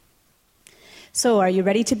So, are you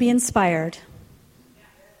ready to be inspired?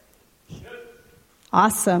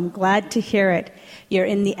 Awesome. Glad to hear it. You're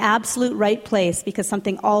in the absolute right place because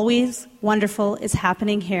something always wonderful is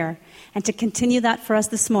happening here. And to continue that for us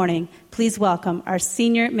this morning, please welcome our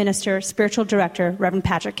Senior Minister, Spiritual Director, Reverend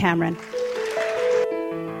Patrick Cameron.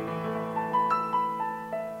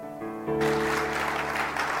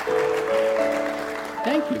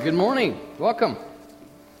 Thank you. Good morning. Welcome.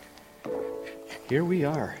 Here we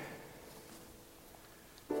are.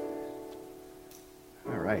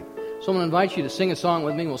 All right. So I'm going to invite you to sing a song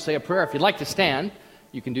with me. We'll say a prayer. If you'd like to stand,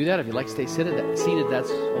 you can do that. If you'd like to stay seated, that's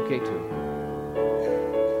okay too.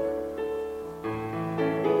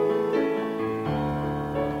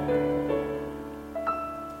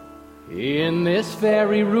 In this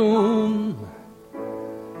very room,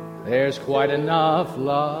 there's quite enough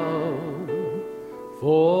love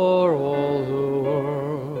for all the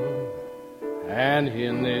world. And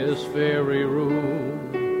in this very room,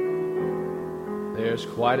 there's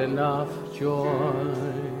quite enough joy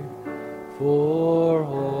for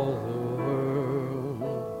all the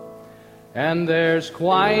world. And there's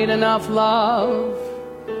quite enough love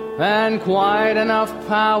and quite enough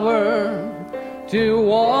power to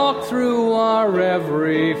walk through our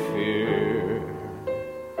every fear.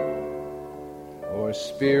 For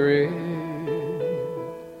Spirit,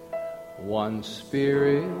 one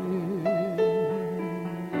Spirit,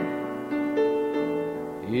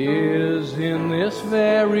 is in this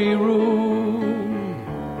very room,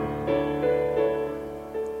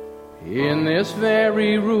 in this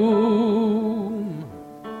very room,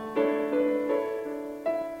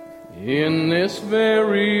 in this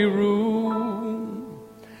very room.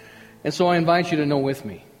 And so I invite you to know with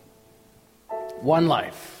me, one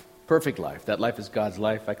life, perfect life. That life is God's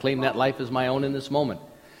life. I claim that life is my own in this moment.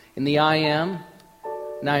 In the I am,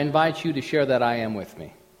 and I invite you to share that I am with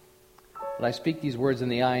me. But I speak these words in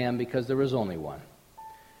the I am because there is only one.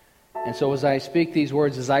 And so as I speak these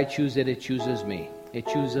words, as I choose it, it chooses me. It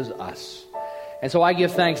chooses us. And so I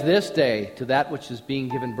give thanks this day to that which is being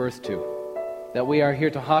given birth to, that we are here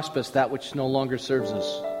to hospice that which no longer serves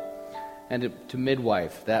us, and to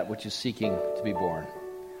midwife that which is seeking to be born.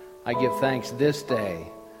 I give thanks this day,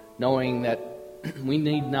 knowing that we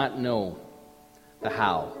need not know the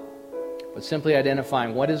how, but simply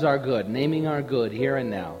identifying what is our good, naming our good here and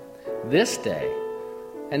now, this day,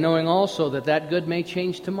 and knowing also that that good may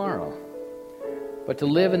change tomorrow. But to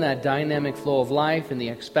live in that dynamic flow of life, in the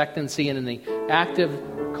expectancy and in the active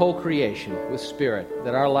co-creation with Spirit,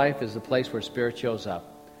 that our life is the place where Spirit shows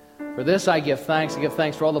up. For this I give thanks. I give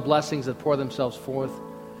thanks for all the blessings that pour themselves forth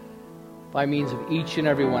by means of each and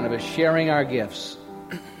every one of us, sharing our gifts,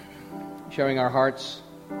 sharing our hearts,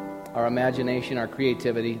 our imagination, our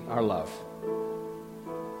creativity, our love.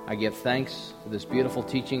 I give thanks for this beautiful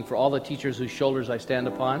teaching, for all the teachers whose shoulders I stand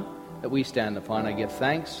upon, that we stand upon. I give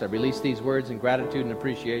thanks. I release these words in gratitude and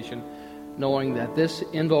appreciation, knowing that this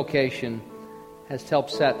invocation has helped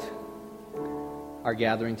set our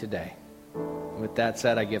gathering today. And with that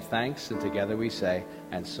said, I give thanks, and together we say,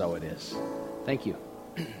 and so it is. Thank you.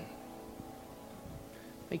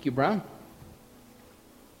 Thank you, Brown.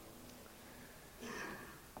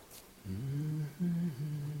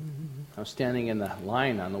 I was standing in the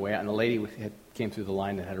line on the way out, and a lady came through the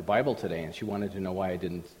line that had her Bible today, and she wanted to know why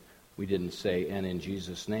we didn't say, and in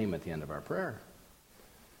Jesus' name at the end of our prayer.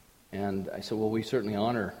 And I said, well, we certainly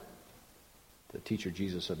honor the teacher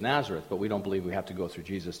Jesus of Nazareth, but we don't believe we have to go through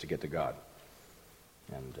Jesus to get to God.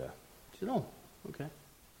 And she said, oh, okay.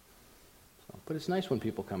 But it's nice when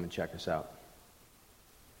people come and check us out.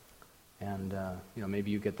 And,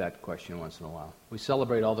 maybe you get that question once in a while. We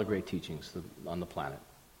celebrate all the great teachings on the planet.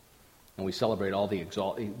 And we celebrate all the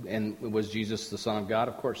and was Jesus the Son of God?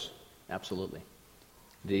 Of course, absolutely.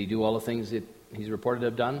 Did he do all the things that he's reported to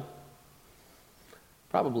have done?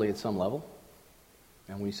 Probably at some level.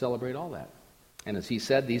 And we celebrate all that. And as he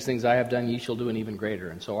said, these things I have done, ye shall do an even greater.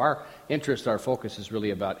 And so our interest, our focus is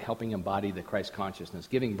really about helping embody the Christ consciousness,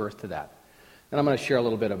 giving birth to that. And I'm going to share a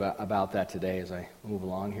little bit about that today as I move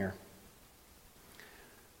along here.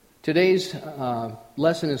 Today's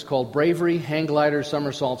lesson is called Bravery, Hang Gliders,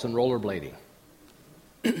 Somersaults, and Rollerblading.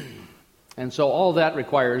 And so all that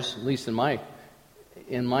requires, at least in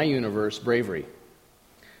my universe, bravery.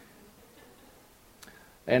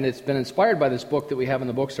 And it's been inspired by this book that we have in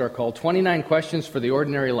the bookstore called 29 Questions for the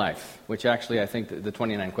Ordinary Life, which actually I think the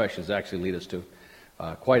 29 questions actually lead us to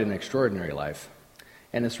quite an extraordinary life.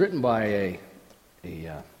 And it's written by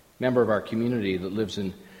a member of our community that lives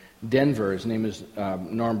in Denver. His name is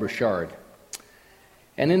Norm Bouchard.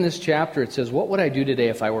 And in this chapter it says, what would I do today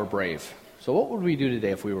if I were brave? So what would we do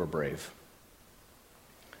today if we were brave?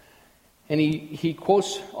 And he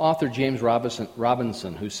quotes author James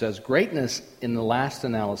Robinson, who says, "Greatness in the last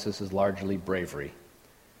analysis is largely bravery.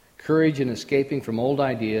 Courage in escaping from old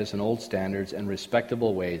ideas and old standards and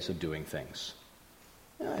respectable ways of doing things."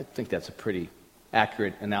 I think that's a pretty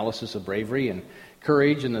accurate analysis of bravery and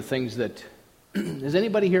courage and the things that... Has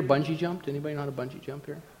anybody here bungee jumped? Anybody know how to bungee jump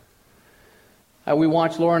here? We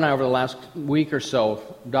watched, Laura and I, over the last week or so.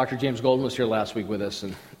 Dr. James Golden was here last week with us,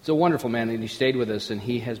 and he's a wonderful man, and he stayed with us, and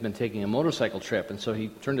he has been taking a motorcycle trip, and so he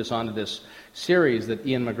turned us on to this series that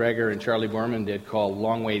Ian McGregor and Charlie Borman did called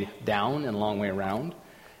Long Way Down and Long Way Around,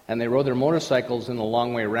 and they rode their motorcycles in the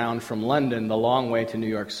long way around from London the long way to New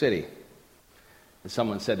York City. And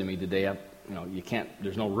someone said to me today, you can't,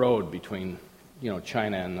 there's no road between,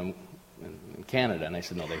 China and Canada, and I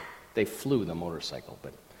said, no, they flew the motorcycle,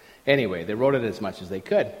 but anyway, they rode it as much as they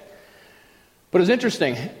could. But it was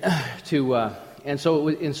interesting and so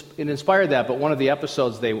it inspired that. But one of the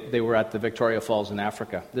episodes, they were at the Victoria Falls in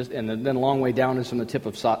Africa. And then a long way down is from the tip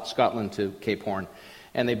of Scotland to Cape Horn.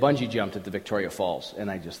 And they bungee jumped at the Victoria Falls.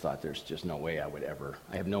 And I just thought, there's just no way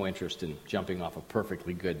I have no interest in jumping off a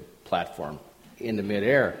perfectly good platform into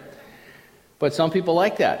midair. But some people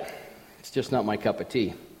like that. It's just not my cup of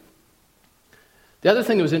tea. The other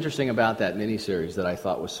thing that was interesting about that miniseries that I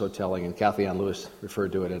thought was so telling, and Kathy Ann Lewis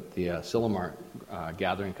referred to it at the Sillamar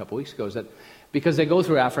gathering a couple weeks ago, is that because they go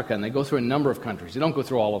through Africa and they go through a number of countries, they don't go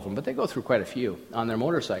through all of them, but they go through quite a few on their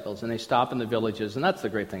motorcycles, and they stop in the villages, and that's the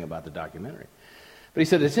great thing about the documentary. But he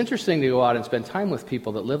said it's interesting to go out and spend time with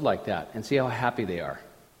people that live like that and see how happy they are.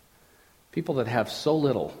 People that have so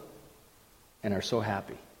little and are so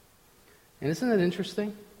happy. And isn't that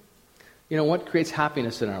interesting? What creates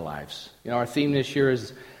happiness in our lives? Our theme this year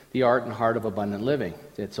is the art and heart of abundant living.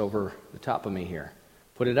 It's over the top of me here.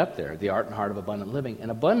 Put it up there, the art and heart of abundant living. And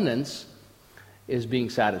abundance is being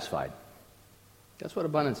satisfied. That's what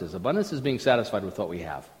abundance is. Abundance is being satisfied with what we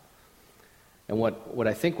have. And what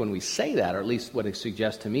I think when we say that, or at least what it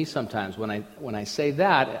suggests to me sometimes, when I say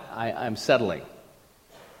that, I'm settling.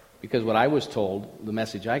 Because what I was told, the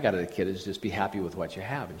message I got as a kid is just be happy with what you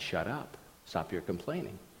have and shut up. Stop your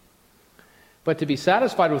complaining. But to be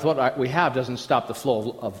satisfied with what we have doesn't stop the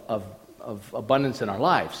flow of abundance in our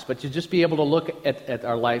lives. But to just be able to look at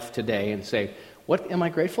our life today and say, what am I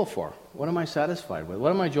grateful for? What am I satisfied with?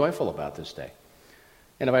 What am I joyful about this day?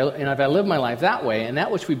 And if I live my life that way, and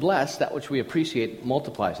that which we bless, that which we appreciate,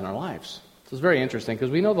 multiplies in our lives. So it's very interesting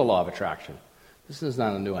because we know the law of attraction. This is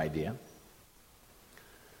not a new idea.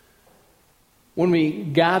 When we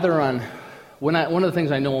gather on... one of the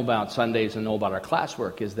things I know about Sundays and know about our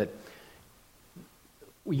classwork is that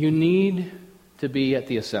you need to be at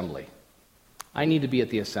the assembly. I need to be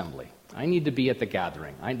at the assembly. I need to be at the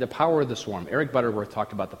gathering. The power of the swarm. Eric Butterworth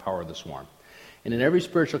talked about the power of the swarm. And in every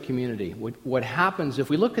spiritual community, what happens,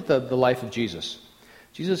 if we look at the life of Jesus,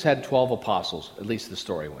 Jesus had 12 apostles, at least the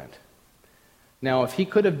story went. Now, if he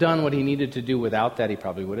could have done what he needed to do without that, he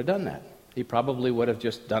probably would have done that. He probably would have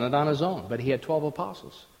just done it on his own, but he had 12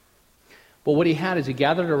 apostles. But what he had is he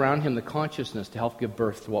gathered around him the consciousness to help give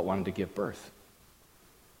birth to what wanted to give birth.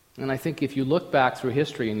 And I think if you look back through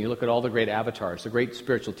history and you look at all the great avatars, the great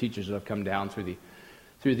spiritual teachers that have come down through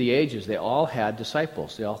the ages, they all had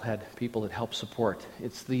disciples. They all had people that helped support.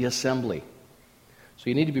 It's the assembly. So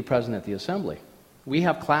you need to be present at the assembly. We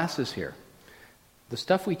have classes here. The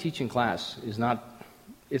stuff we teach in class it's not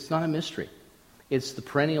a mystery. It's the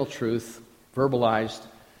perennial truth verbalized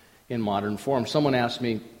in modern form. Someone asked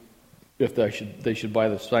me if they should buy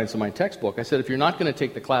the Science of Mind textbook. I said, if you're not going to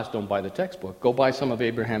take the class, don't buy the textbook. Go buy some of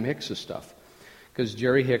Abraham Hicks' stuff. Because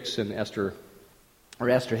Jerry Hicks and Esther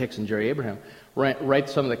Hicks and Jerry Abraham write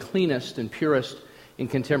some of the cleanest and purest in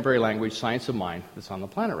contemporary language Science of Mind that's on the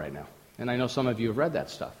planet right now. And I know some of you have read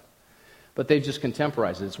that stuff. But they've just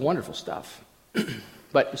contemporized it. It's wonderful stuff.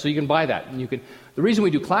 So you can buy that. And the reason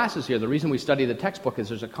we do classes here, the reason we study the textbook is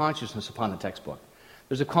there's a consciousness upon the textbook.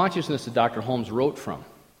 There's a consciousness that Dr. Holmes wrote from.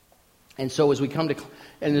 And so as we come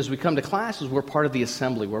to classes, we're part of the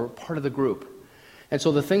assembly. We're part of the group. And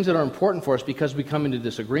so the things that are important for us, because we come into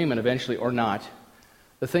disagreement eventually or not,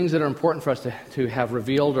 the things that are important for us to have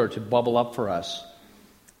revealed or to bubble up for us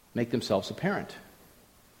make themselves apparent.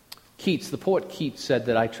 Keats, the poet Keats, said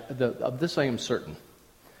that of this I am certain,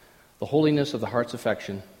 the holiness of the heart's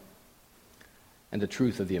affection and the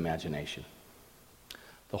truth of the imagination.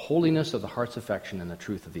 The holiness of the heart's affection and the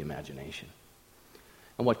truth of the imagination.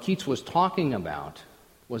 And what Keats was talking about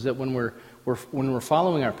was that when we're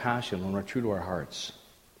following our passion, when we're true to our hearts,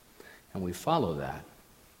 and we follow that,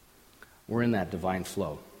 we're in that divine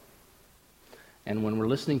flow. And when we're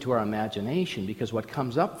listening to our imagination, because what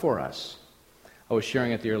comes up for us, I was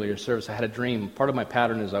sharing at the earlier service, I had a dream. Part of my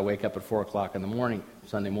pattern is I wake up at 4 o'clock in the morning,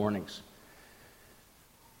 Sunday mornings.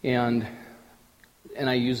 And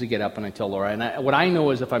I usually get up and I tell Laura. And what I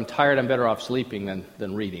know is if I'm tired, I'm better off sleeping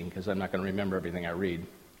than reading, because I'm not going to remember everything I read.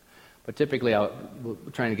 But typically, I'll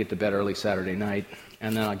trying to get to bed early Saturday night,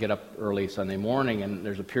 and then I'll get up early Sunday morning, and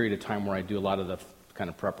there's a period of time where I do a lot of the kind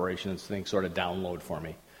of preparation and things sort of download for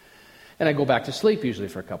me. And I go back to sleep usually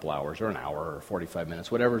for a couple hours, or an hour, or 45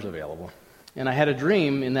 minutes, whatever's available. And I had a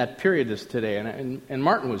dream in that period today, and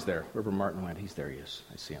Martin was there. Wherever Martin went, he's there, he is.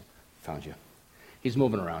 I see him. Found you. He's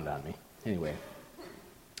moving around on me. Anyway.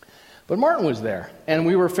 But Martin was there, and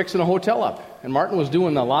we were fixing a hotel up. And Martin was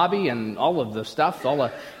doing the lobby and all of the stuff,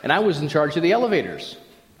 and I was in charge of the elevators.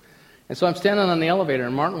 And so I'm standing on the elevator,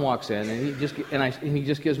 and Martin walks in, and he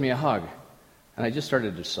just gives me a hug. And I just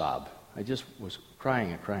started to sob. I just was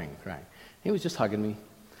crying and crying and crying. He was just hugging me.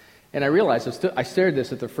 And I realized, I shared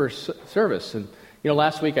this at the first service. And,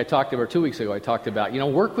 last week or 2 weeks ago, I talked about,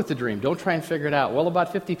 work with the dream. Don't try and figure it out. Well,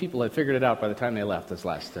 about 50 people had figured it out by the time they left this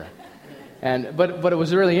last But it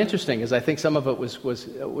was really interesting, because I think some of it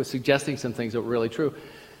was suggesting some things that were really true.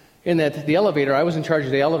 In that the elevator, I was in charge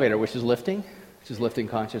of the elevator, which is lifting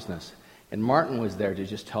consciousness. And Martin was there to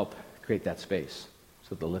just help create that space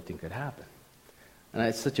so the lifting could happen. And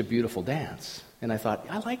it's such a beautiful dance. And I thought,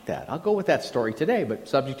 I like that. I'll go with that story today, but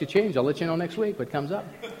subject to change. I'll let you know next week what comes up.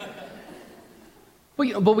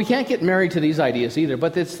 But we can't get married to these ideas either.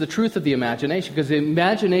 But it's the truth of the imagination, because the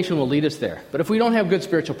imagination will lead us there. But if we don't have good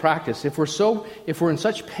spiritual practice, if we're in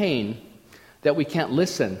such pain that we can't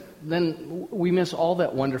listen, then we miss all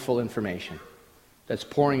that wonderful information that's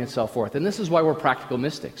pouring itself forth. And this is why we're practical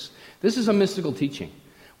mystics. This is a mystical teaching.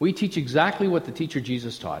 We teach exactly what the teacher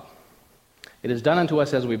Jesus taught. It is done unto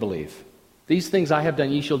us as we believe. These things I have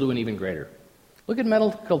done, ye shall do, and even greater. Look at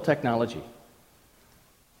medical technology.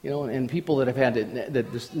 And people that have had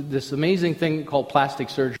this amazing thing called plastic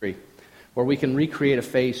surgery, where we can recreate a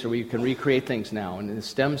face, or we can recreate things now, and the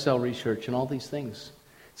stem cell research and all these things.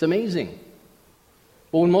 It's amazing.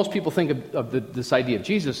 But when most people think of this idea of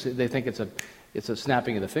Jesus, they think it's a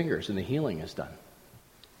snapping of the fingers and the healing is done.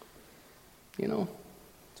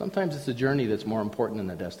 Sometimes it's a journey that's more important than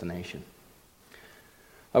the destination.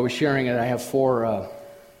 I was sharing it. I have four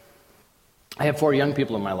young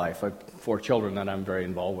people in my life. I have 4 children that I'm very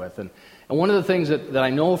involved with. And one of the things that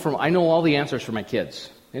I know all the answers for my kids.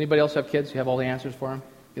 Anybody else have kids? You have all the answers for them?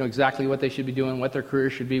 You know exactly what they should be doing, what their career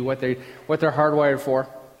should be, what they're hardwired for.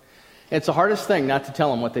 It's the hardest thing not to tell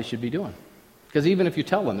them what they should be doing. Because even if you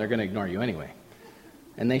tell them, they're going to ignore you anyway.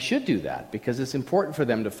 And they should do that, because it's important for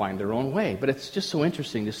them to find their own way. But it's just so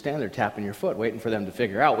interesting to stand there tapping your foot, waiting for them to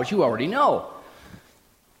figure out what you already know.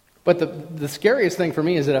 But the scariest thing for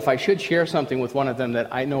me is that if I should share something with one of them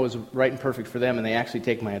that I know is right and perfect for them, and they actually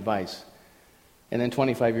take my advice, and then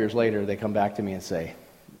 25 years later they come back to me and say,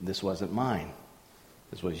 this wasn't mine,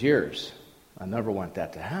 this was yours. I never want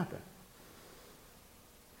that to happen.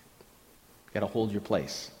 Got to hold your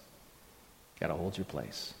place. Got to hold your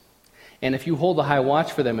place. And if you hold the high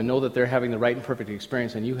watch for them and know that they're having the right and perfect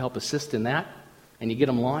experience, and you help assist in that, and you get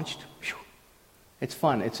them launched, whew, it's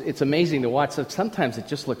fun. It's amazing to watch. Sometimes it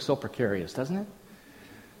just looks so precarious, doesn't it?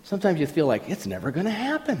 Sometimes you feel like it's never going to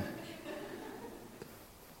happen.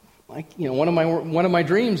 Like, one of my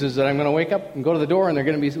dreams is that I'm going to wake up and go to the door, and they're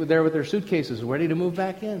going to be there with their suitcases ready to move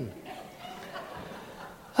back in.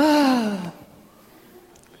 I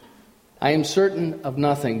am certain of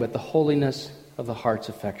nothing but the holiness of the heart's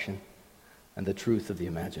affection and the truth of the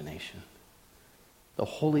imagination. The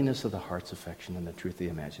holiness of the heart's affection and the truth of the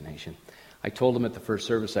imagination. I told them at the first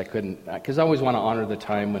service I couldn't, because I always want to honor the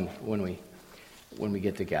time when we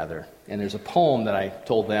get together. And there's a poem that I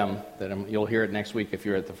told them that you'll hear it next week if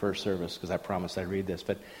you're at the first service, because I promised I'd read this.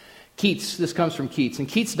 But Keats, this comes from Keats, and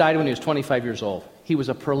Keats died when he was 25 years old. He was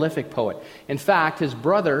a prolific poet. In fact, his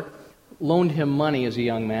brother loaned him money as a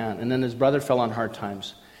young man, and then his brother fell on hard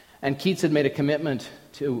times. And Keats had made a commitment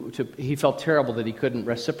he felt terrible that he couldn't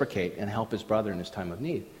reciprocate and help his brother in his time of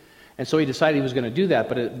need. And so he decided he was going to do that,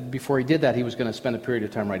 but before he did that, he was going to spend a period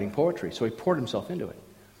of time writing poetry. So he poured himself into it.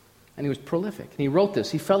 And he was prolific. And he wrote this.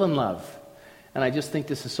 He fell in love. And I just think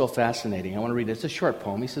this is so fascinating. I want to read it. It's a short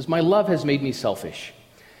poem. He says, "My love has made me selfish.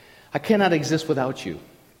 I cannot exist without you.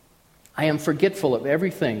 I am forgetful of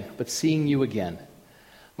everything but seeing you again.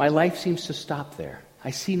 My life seems to stop there.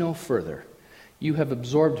 I see no further. You have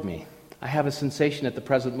absorbed me. I have a sensation at the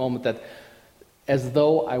present moment that as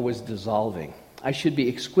though I was dissolving. I should be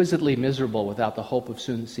exquisitely miserable without the hope of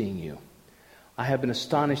soon seeing you. I have been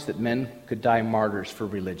astonished that men could die martyrs for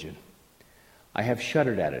religion. I have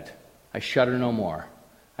shuddered at it. I shudder no more.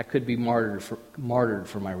 I could be martyred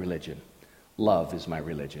for my religion. Love is my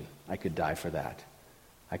religion. I could die for that.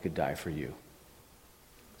 I could die for you.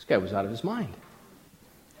 This guy was out of his mind.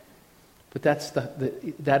 But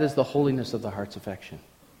that is the holiness of the heart's affection.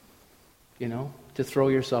 To throw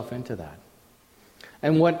yourself into that.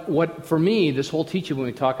 And what for me, this whole teaching, when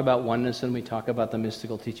we talk about oneness and we talk about the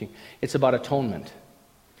mystical teaching, it's about atonement.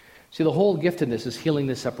 See, the whole giftedness is healing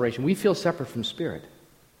this separation. We feel separate from Spirit.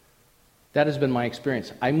 That has been my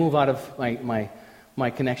experience. I move out of my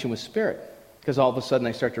connection with Spirit because all of a sudden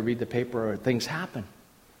I start to read the paper or things happen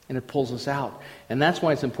and it pulls us out. And that's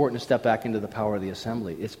why it's important to step back into the power of the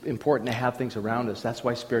assembly. It's important to have things around us. That's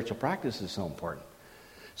why spiritual practice is so important.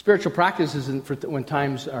 Spiritual practice isn't for when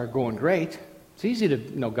times are going great. It's easy to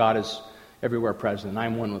know God is everywhere present and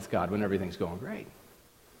I'm one with God when everything's going great.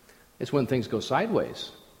 It's when things go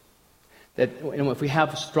sideways that if we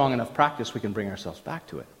have strong enough practice, we can bring ourselves back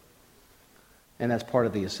to it. And that's part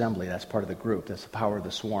of the assembly. That's part of the group. That's the power of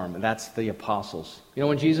the swarm. And that's the apostles.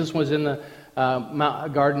 When Jesus was in the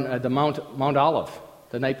Mount Olive,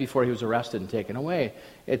 the night before he was arrested and taken away,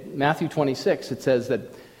 in Matthew 26, it says that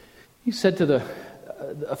he said to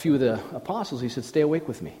a few of the apostles, he said, "Stay awake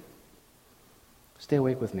with me. Stay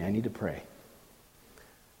awake with me. I need to pray."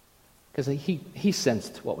 Because he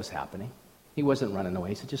sensed what was happening. He wasn't running away.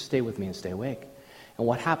 He said, "Just stay with me and stay awake." And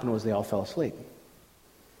what happened was they all fell asleep.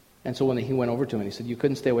 And so when he went over to him and he said, "You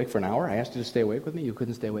couldn't stay awake for an hour? I asked you to stay awake with me. You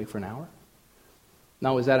couldn't stay awake for an hour?"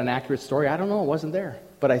 Now, is that an accurate story? I don't know. It wasn't there.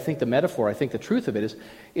 But I think the metaphor, I think the truth of it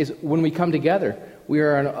is when we come together, we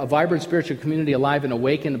are a vibrant spiritual community alive and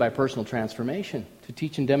awakened by personal transformation to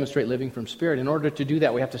teach and demonstrate living from Spirit. In order to do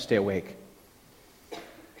that, we have to stay awake.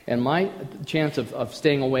 And my chance of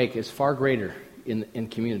staying awake is far greater in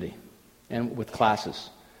community and with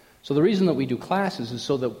classes. So the reason that we do classes is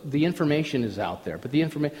so that the information is out there. But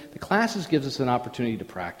the classes gives us an opportunity to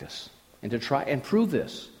practice and to try and prove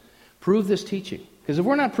this teaching. Because if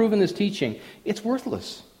we're not proving this teaching, it's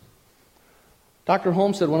worthless. Dr.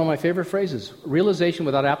 Holmes said one of my favorite phrases, "Realization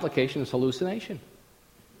without application is hallucination."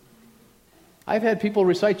 I've had people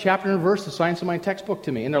recite chapter and verse the science of my textbook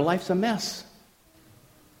to me, and their life's a mess.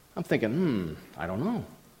 I'm thinking, I don't know.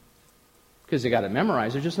 Because they got it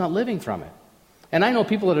memorized, they're just not living from it. And I know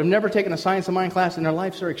people that have never taken a Science of Mind class in their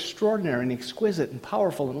lives are extraordinary and exquisite and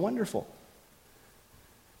powerful and wonderful.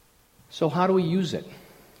 So how do we use it?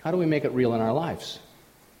 How do we make it real in our lives?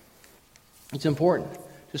 It's important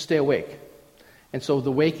to stay awake. And so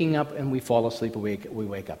the waking up and we fall asleep, we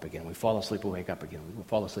wake up again. We fall asleep, we wake up again. We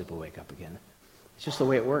fall asleep, we wake up again. It's just the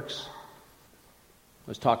way it works. I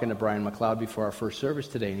was talking to Brian McLeod before our first service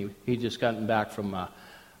today, and he'd just gotten back from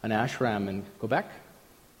an ashram in Quebec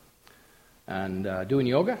and doing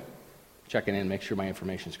yoga, checking in, make sure my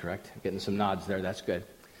information's correct, getting some nods there, that's good.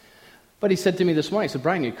 But he said to me this morning, he said,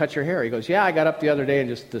 "Brian, you cut your hair?" He goes, "Yeah, I got up the other day and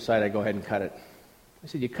just decided I'd go ahead and cut it." I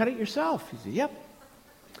said, "You cut it yourself?" He said, "Yep."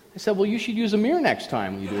 I said, "Well, you should use a mirror next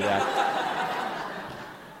time when you do that."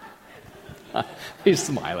 He's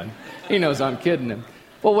smiling. He knows I'm kidding him.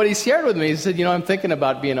 But what he shared with me, he said, "I'm thinking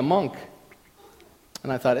about being a monk."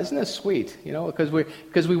 And I thought, isn't this sweet?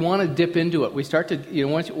 Because we want to dip into it. We start to,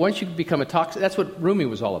 once you become a toxic, that's what Rumi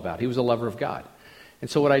was all about. He was a lover of God. And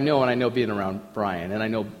so what I know, and I know being around Brian, and I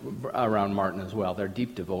know around Martin as well, their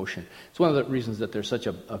deep devotion. It's one of the reasons that they're such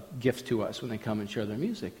a gift to us when they come and share their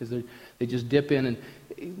music, because they just dip in.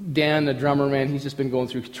 And Dan, the drummer, man, he's just been going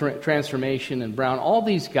through transformation, and Brown, all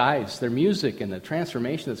these guys, their music and the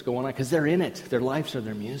transformation that's going on, because they're in it. Their lives are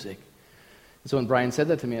their music. And so when Brian said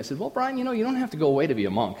that to me, I said, "Well, Brian, you don't have to go away to be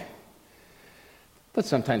a monk. But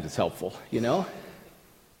sometimes it's helpful,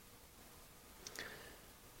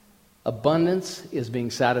 Abundance is being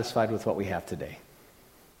satisfied with what we have today.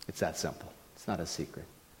 It's that simple. It's not a secret.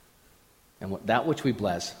 And that which we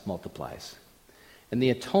bless multiplies. And the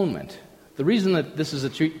atonement, the reason that this is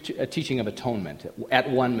a teaching of atonement,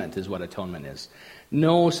 at-one-ment is what atonement is.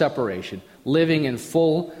 No separation, living in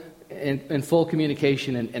full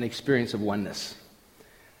communication and experience of oneness,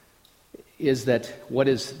 is that what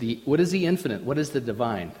is the infinite, what is the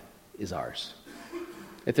divine, is ours.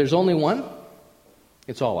 If there's only one,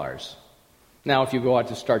 it's all ours. Now, if you go out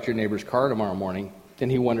to start your neighbor's car tomorrow morning, then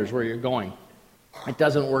he wonders where you're going. It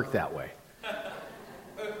doesn't work that way.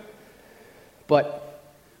 But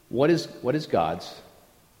what is God's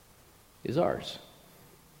is ours.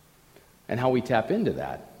 And how we tap into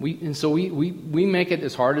that. So we make it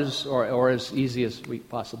as hard as or as easy as we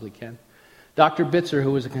possibly can. Dr. Bitzer,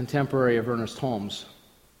 who was a contemporary of Ernest Holmes,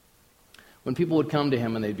 when people would come to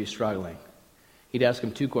him and they'd be struggling, he'd ask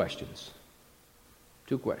them two questions.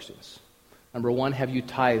 Number one, have you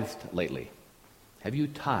tithed lately? Have you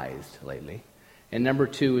tithed lately? And number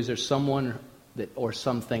two, is there someone or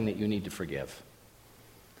something that you need to forgive.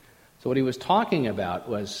 So what he was talking about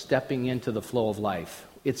was stepping into the flow of life.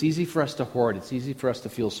 It's easy for us to hoard. It's easy for us to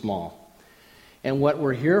feel small. And what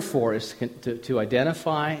we're here for is to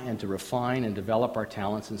identify and to refine and develop our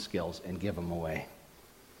talents and skills and give them away.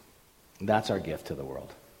 That's our gift to the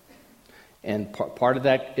world. And part of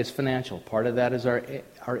that is financial. Part of that is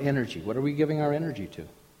our energy. What are we giving our energy to?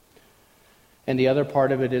 And the other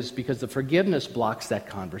part of it is because the forgiveness blocks that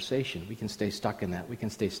conversation. We can stay stuck in that. We can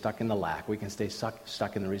stay stuck in the lack. We can stay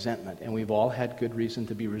stuck in the resentment. And we've all had good reason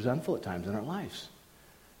to be resentful at times in our lives.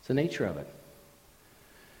 It's the nature of it.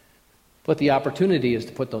 But the opportunity is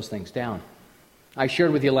to put those things down. I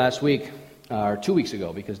shared with you last week, or 2 weeks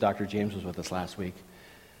ago, because Dr. James was with us last week,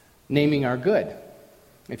 naming our good.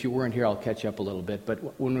 If you weren't here, I'll catch you up a little bit.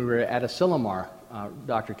 But when we were at Asilomar,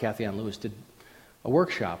 Dr. Kathy Ann Lewis did a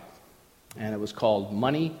workshop, and it was called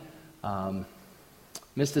Money,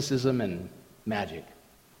 Mysticism, and Magic.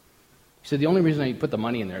 She said the only reason I put the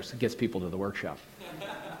money in there is it gets people to the workshop.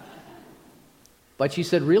 But she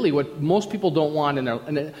said, really, what most people don't want in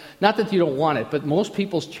their, not that you don't want it, but most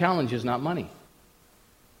people's challenge is not money.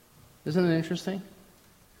 Isn't it interesting?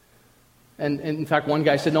 And in fact, one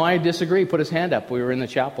guy said, no, I disagree. Put his hand up. We were in the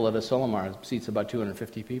chapel at Asilomar. Seats about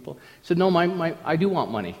 250 people. He said, no, I do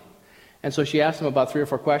want money. And so she asked him about 3 or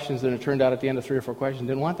 4 questions, and it turned out at the end of 3 or 4 questions,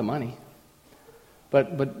 didn't want the money.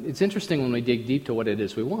 But it's interesting when we dig deep to what it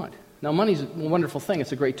is we want. Now, money's a wonderful thing.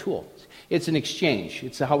 It's a great tool. It's an exchange.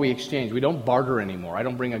 It's how we exchange. We don't barter anymore. I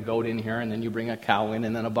don't bring a goat in here, and then you bring a cow in,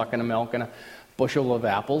 and then a bucket of milk, and a bushel of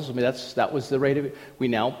apples. I mean, that was the rate of it. We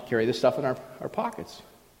now carry this stuff in our pockets.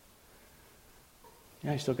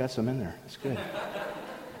 Yeah, I still got some in there. That's good.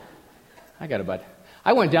 I got a butt.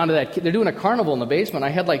 I went down to that. They're doing a carnival in the basement. I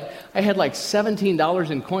had like $17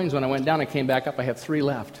 in coins when I went down. I came back up. I have 3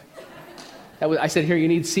 left. I said, here, you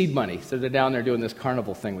need seed money. So they're down there doing this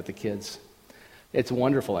carnival thing with the kids. It's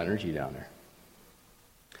wonderful energy down there.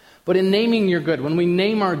 But in naming your good, when we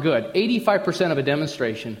name our good, 85% of a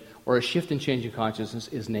demonstration or a shift in change in consciousness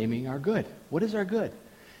is naming our good. What is our good?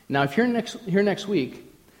 Now, if you're here next week,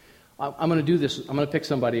 I'm going to do this. I'm going to pick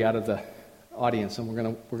somebody out of the audience, and we're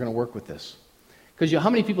going to work with this. Because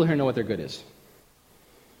how many people here know what their good is?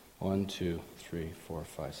 1, 2, 3, 4,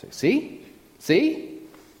 5, 6. See?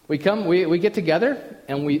 We get together,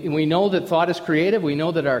 and we know that thought is creative. We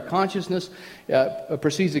know that our consciousness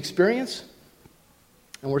perceives experience.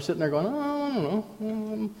 And we're sitting there going, oh, I don't know.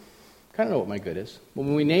 I kind of know what my good is. But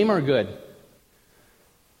when we name our good,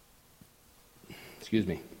 it's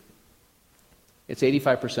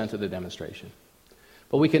 85% of the demonstration.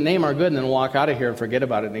 But we can name our good and then walk out of here and forget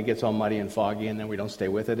about it, and it gets all muddy and foggy, and then we don't stay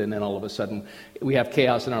with it, and then all of a sudden we have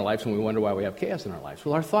chaos in our lives, and we wonder why we have chaos in our lives.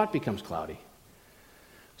 Well, our thought becomes cloudy.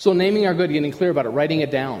 So naming our good, getting clear about it, writing it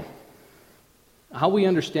down. How we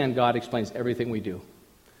understand God explains everything we do.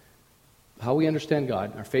 How we understand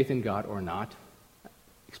God, our faith in God or not,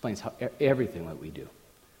 explains everything that we do.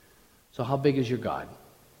 So how big is your God?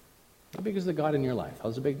 How big is the God in your life? How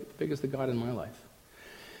big is the God in my life?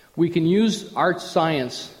 We can use our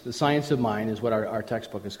science, the science of mind is what our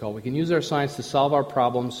textbook is called. We can use our science to solve our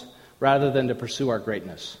problems rather than to pursue our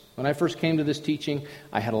greatness. When I first came to this teaching,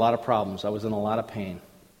 I had a lot of problems. I was in a lot of pain.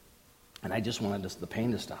 And I just wanted the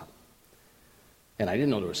pain to stop. And I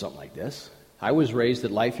didn't know there was something like this. I was raised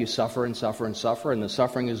that life you suffer and suffer and suffer, and the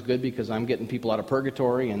suffering is good because I'm getting people out of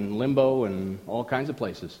purgatory and limbo and all kinds of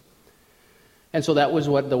places. And so that was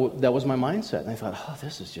my mindset. And I thought,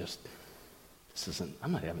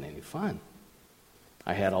 I'm not having any fun.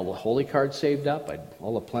 I had all the holy cards saved up. I had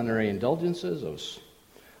all the plenary indulgences.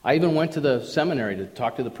 I even went to the seminary to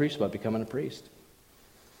talk to the priest about becoming a priest.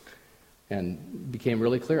 And became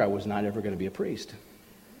really clear I was not ever going to be a priest.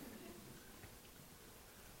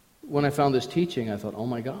 When I found this teaching, I thought, oh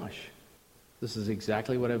my gosh, this is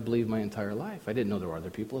exactly what I've believed my entire life. I didn't know there were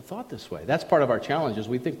other people that thought this way. That's part of our challenge, is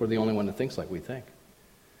we think we're the only one that thinks like we think.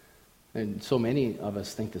 And so many of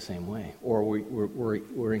us think the same way, or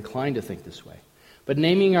we're inclined to think this way. But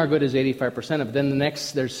naming our good is 85% of it. Then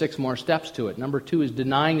there's 6 more steps to it. Number 2 is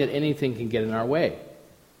denying that anything can get in our way.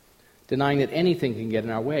 Denying that anything can get in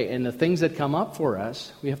our way. And the things that come up for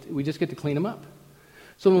us, we just get to clean them up.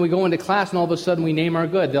 So when we go into class and all of a sudden we name our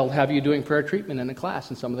good, they'll have you doing prayer treatment in a class,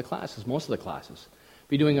 in some of the classes, most of the classes.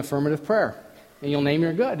 Be doing affirmative prayer. And you'll name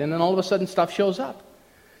your good. And then all of a sudden stuff shows up.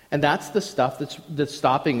 And that's the stuff that's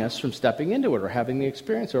stopping us from stepping into it or having the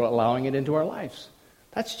experience or allowing it into our lives.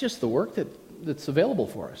 That's just the work that's available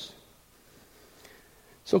for us.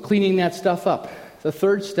 So cleaning that stuff up. The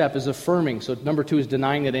third step is affirming. So number 2 is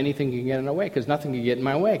denying that anything can get in our way, because nothing can get in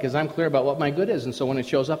my way, because I'm clear about what my good is. And so when it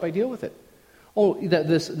shows up, I deal with it. Oh,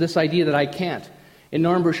 this idea that I can't. In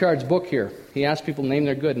Norm Bouchard's book here, he asks people to name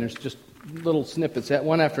their good, and there's just little snippets,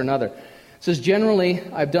 one after another. It says, generally,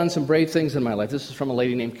 I've done some brave things in my life. This is from a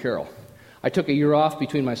lady named Carol. I took a year off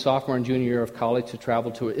between my sophomore and junior year of college to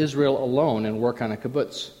travel to Israel alone and work on a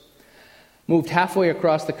kibbutz. Moved halfway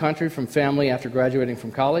across the country from family after graduating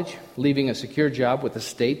from college, leaving a secure job with the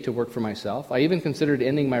state to work for myself. I even considered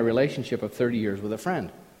ending my relationship of 30 years with a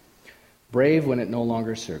friend. Brave when it no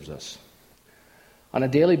longer serves us. On a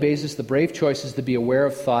daily basis, the brave choice is to be aware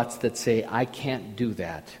of thoughts that say, I can't do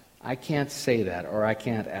that, I can't say that, or I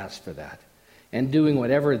can't ask for that, and doing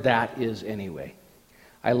whatever that is anyway.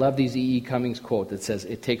 I love these E.E. Cummings quote that says,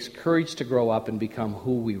 it takes courage to grow up and become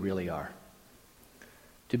who we really are.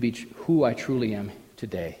 To be who I truly am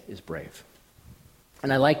today is brave.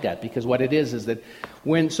 And I like that, because what it is that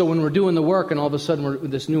when we're doing the work and all of a sudden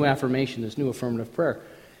this new affirmation, this new affirmative prayer,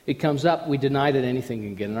 it comes up, we deny that anything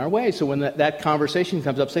can get in our way. So when that conversation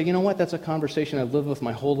comes up, say, you know what, that's a conversation I've lived with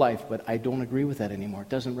my whole life, but I don't agree with that anymore. It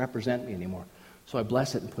doesn't represent me anymore. So I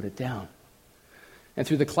bless it and put it down. And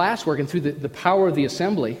through the classwork and through the power of the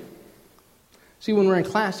assembly, see, when we're in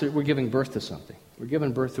class, we're giving birth to something. We're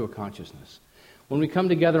giving birth to a consciousness. When we come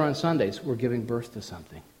together on Sundays, we're giving birth to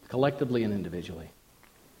something, collectively and individually.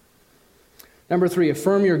 Number 3,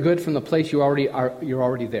 affirm your good from the place you're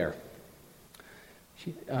already there.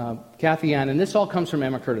 Kathy Ann, and this all comes from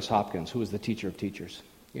Emma Curtis Hopkins, who was the teacher of teachers.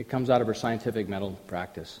 It comes out of her scientific mental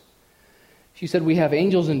practice. She said, we have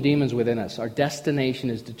angels and demons within us. Our destination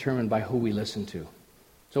is determined by who we listen to.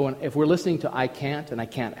 So if we're listening to I can't, and I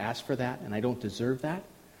can't ask for that, and I don't deserve that,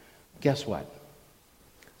 guess what?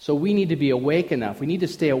 So we need to be awake enough. We need to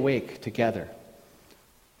stay awake together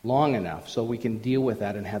long enough so we can deal with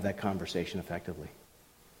that and have that conversation effectively.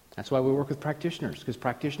 That's why we work with practitioners, because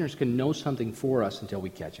practitioners can know something for us until we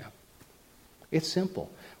catch up. It's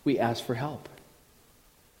simple. We ask for help.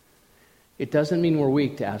 It doesn't mean we're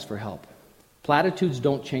weak to ask for help. Platitudes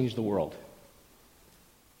don't change the world.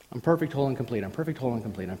 I'm perfect, whole, and complete. I'm perfect, whole, and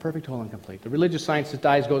complete. I'm perfect, whole, and complete. The religious scientist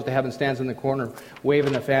dies, goes to heaven, stands in the corner,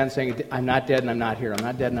 waving the fan, saying, I'm not dead and I'm not here. I'm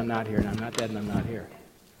not dead and I'm not here. And I'm not dead and I'm not here.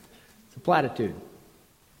 It's a platitude.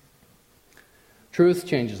 Truth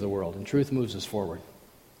changes the world, and truth moves us forward.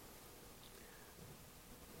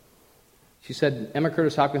 She said, Emma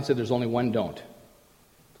Curtis Hopkins said, there's only one don't.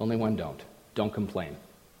 There's only one don't. Don't complain.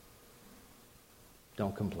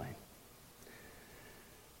 Don't complain.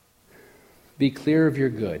 Be clear of your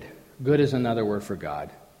good. Good is another word for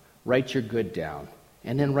God. Write your good down.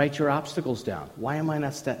 And then write your obstacles down. Why am I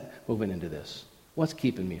not moving into this? What's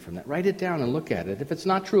keeping me from that? Write it down and look at it. If it's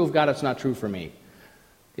not true of God, it's not true for me.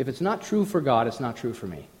 If it's not true for God, it's not true for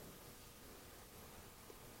me.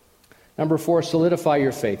 Number 4, solidify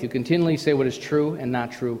your faith. You continually say what is true and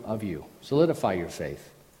not true of you. Solidify your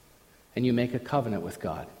faith. And you make a covenant with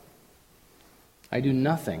God. I do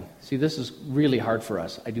nothing. See, this is really hard for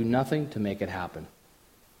us. I do nothing to make it happen.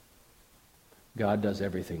 God does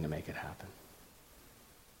everything to make it happen.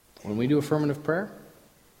 When we do affirmative prayer,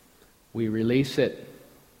 we release it.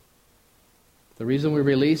 The reason we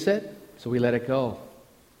release it, so we let it go.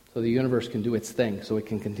 So the universe can do its thing, so it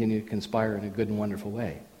can continue to conspire in a good and wonderful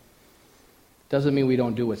way. Doesn't mean we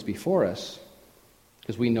don't do what's before us,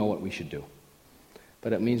 because we know what we should do.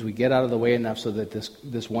 But it means we get out of the way enough so that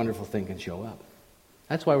this wonderful thing can show up.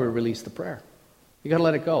 That's why we release the prayer. You got to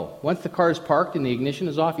let it go. Once the car is parked and the ignition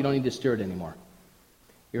is off, you don't need to steer it anymore.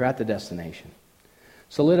 You're at the destination.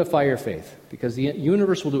 Solidify your faith, because the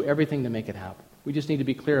universe will do everything to make it happen. We just need to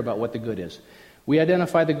be clear about what the good is. We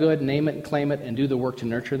identify the good, name it and claim it, and do the work to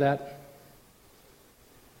nurture that.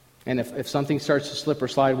 And if something starts to slip or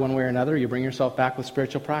slide one way or another, you bring yourself back with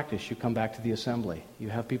spiritual practice. You come back to the assembly. You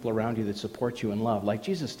have people around you that support you in love, like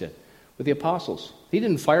Jesus did with the apostles. He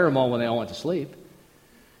didn't fire them all when they all went to sleep.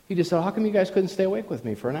 He just said, how come you guys couldn't stay awake with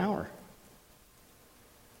me for an hour?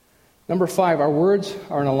 Number 5, our words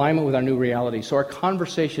are in alignment with our new reality. So our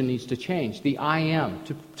conversation needs to change. The I am.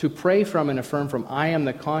 To pray from and affirm from, I am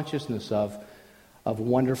the consciousness of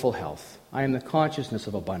wonderful health. I am the consciousness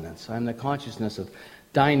of abundance. I am the consciousness of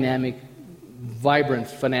dynamic, vibrant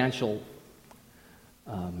financial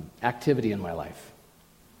activity in my life.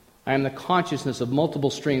 I am the consciousness of multiple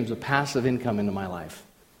streams of passive income into my life.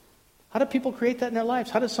 How do people create that in their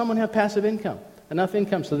lives? How does someone have passive income? Enough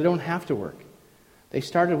income so they don't have to work. They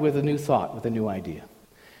started with a new thought, with a new idea.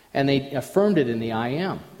 And they affirmed it in the I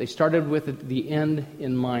am. They started with the end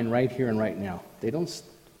in mind right here and right now. They don't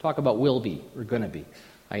talk about will be or going to be.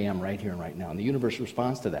 I am right here and right now. And the universe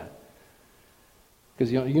responds to that.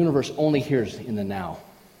 Because the universe only hears in the now.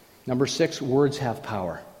 Number 6, words have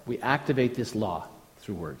power. We activate this law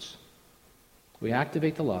through words. We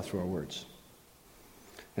activate the law through our words.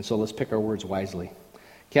 And so let's pick our words wisely.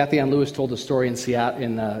 Kathy Ann Lewis told a story in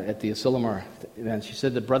Seattle, at the Asilomar event. She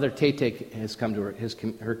said that Brother Tate has come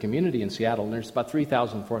to her community in Seattle, and there's about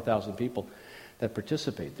 3,000, 4,000 people that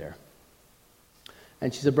participate there.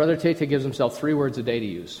 And she said, Brother Tate gives himself 3 words a day to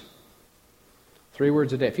use. 3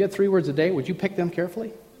 words a day. If you had 3 words a day, would you pick them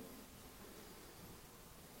carefully?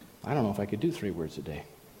 I don't know if I could do 3 words a day.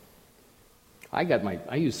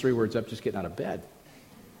 I use 3 words up just getting out of bed.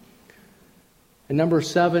 And number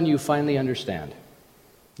 7, you finally understand.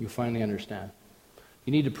 You finally understand.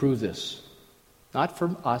 You need to prove this. Not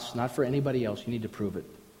for us, not for anybody else. You need to prove it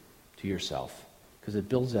to yourself. Because it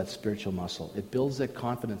builds that spiritual muscle. It builds that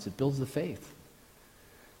confidence. It builds the faith.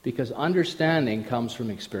 Because understanding comes from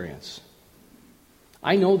experience.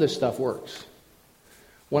 I know this stuff works.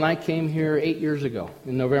 When I came here 8 years ago,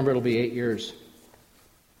 in November it'll be 8 years.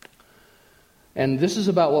 And this is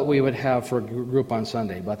about what we would have for a group on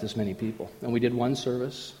Sunday, about this many people. And we did one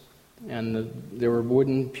service, and there were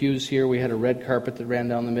wooden pews here. We had a red carpet that ran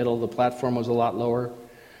down the middle. The platform was a lot lower.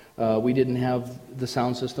 We didn't have the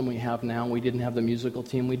sound system we have now. We didn't have the musical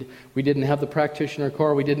team. We didn't have the practitioner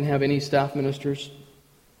corps. We didn't have any staff ministers.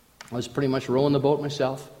 I was pretty much rowing the boat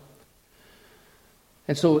myself.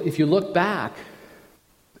 And so if you look back,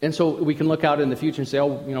 and so we can look out in the future and say,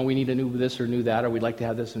 oh, we need a new this or new that, or we'd like to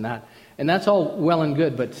have this and that. And that's all well and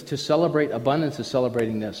good, but to celebrate abundance is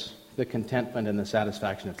celebrating this, the contentment and the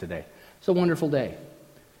satisfaction of today. It's a wonderful day.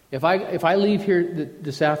 If I leave here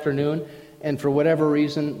this afternoon, and for whatever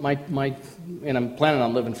reason, and I'm planning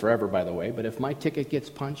on living forever, by the way, but if my ticket gets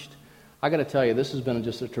punched, I got to tell you, this has been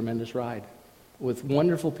just a tremendous ride with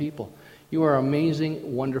wonderful people. You are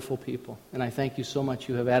amazing, wonderful people. And I thank you so much.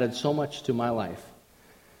 You have added so much to my life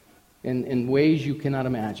in ways you cannot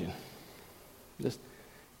imagine.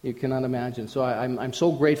 You cannot imagine. So I'm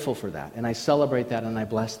so grateful for that. And I celebrate that and I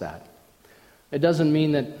bless that. It doesn't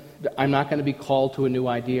mean that I'm not going to be called to a new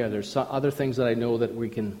idea. There's some other things that I know that we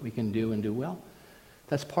can do and do well.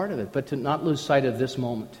 That's part of it. But to not lose sight of this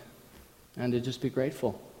moment and to just be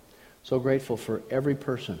grateful. So grateful for every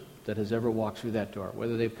person that has ever walked through that door,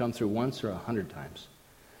 whether they've come through once or 100 times.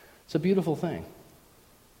 It's a beautiful thing.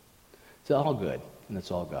 It's all good, and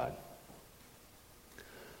it's all God.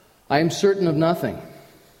 I am certain of nothing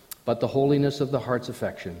but the holiness of the heart's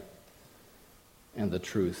affection and the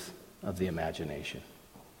truth of the imagination.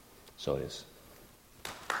 So it is.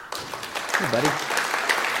 Hey, buddy.